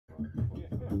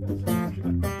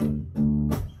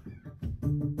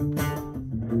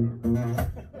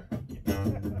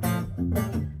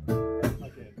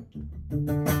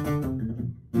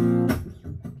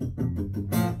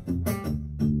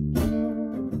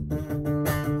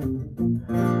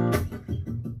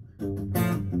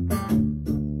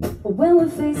When we're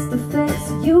face to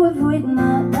face, you avoid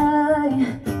my eye,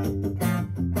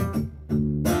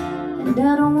 and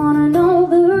I don't wanna know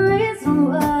the reason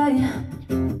why.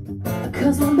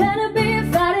 'Cause we're meant to be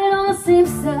fighting on the same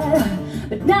side,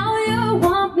 but now you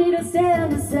want me to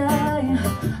stand aside.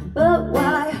 But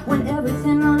why, when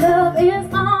everything I love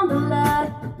is on the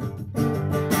line?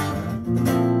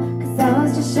 'Cause I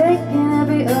was just shaking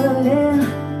every other head,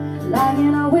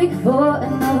 lying awake for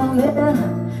another minute,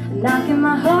 knocking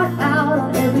my heart out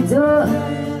on every door.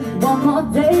 One more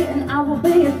day and I will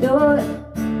be adored.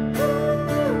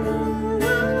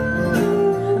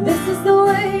 This is the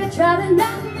way you try to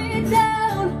knock me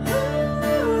down.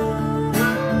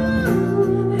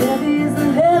 Heavy is the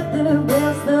head that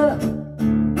wears the.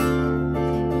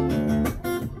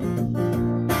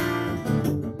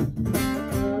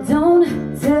 Don't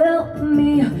tell me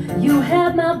you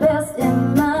had my best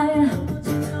in mind.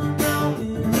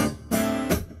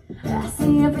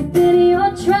 Everything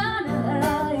you're trying to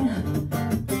hide,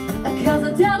 'cause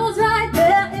the devil's right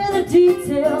there in the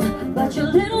details, but your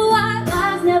little white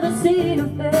lies never seem to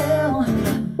fail.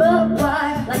 But why,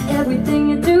 like everything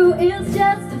you do is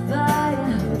justified?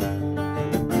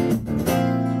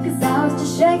 'Cause I was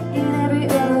just shaking every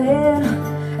other head,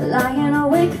 lying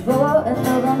awake for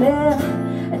another man,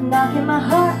 and knocking my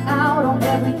heart out on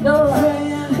every door.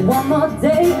 One more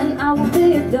day and I will be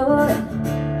adored.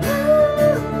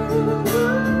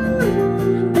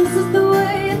 This is the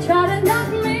way you try to knock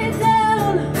me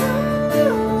down.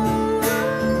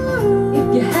 If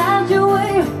you had your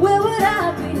way, where would I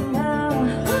be now?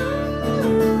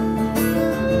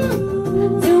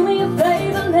 Do me a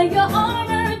favor, lay your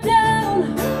armor down.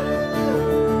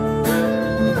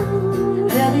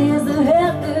 Heavy is the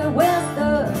head that wears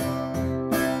the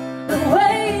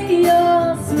way you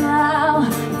smile.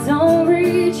 Don't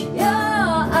reach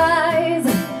your eyes,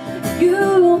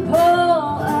 you pull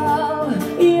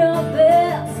your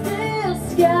best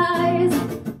disguise.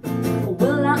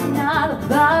 Well, I'm not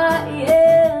buying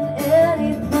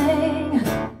anything.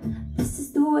 This is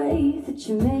the way that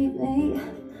you made me.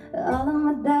 All of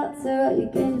my doubts are all you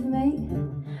gave me.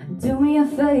 Do me a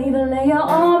favor, lay your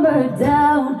armor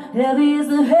down. Heavy is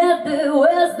the head that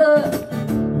wears the.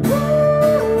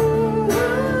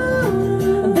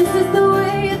 This is the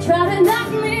way you try to knock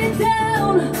me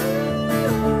down.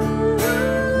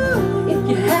 If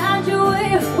you had your way,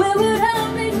 where would I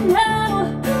be now?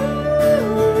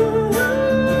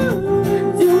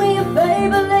 Do me a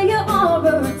favor, lay your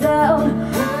armor down.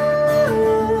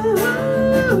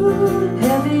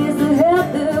 Heavy is the head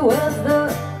that wears the.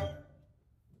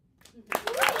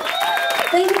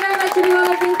 Thank you very much, everyone.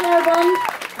 I've been Clara.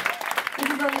 This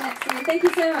is on the next scene. Thank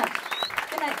you so much.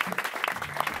 Good night.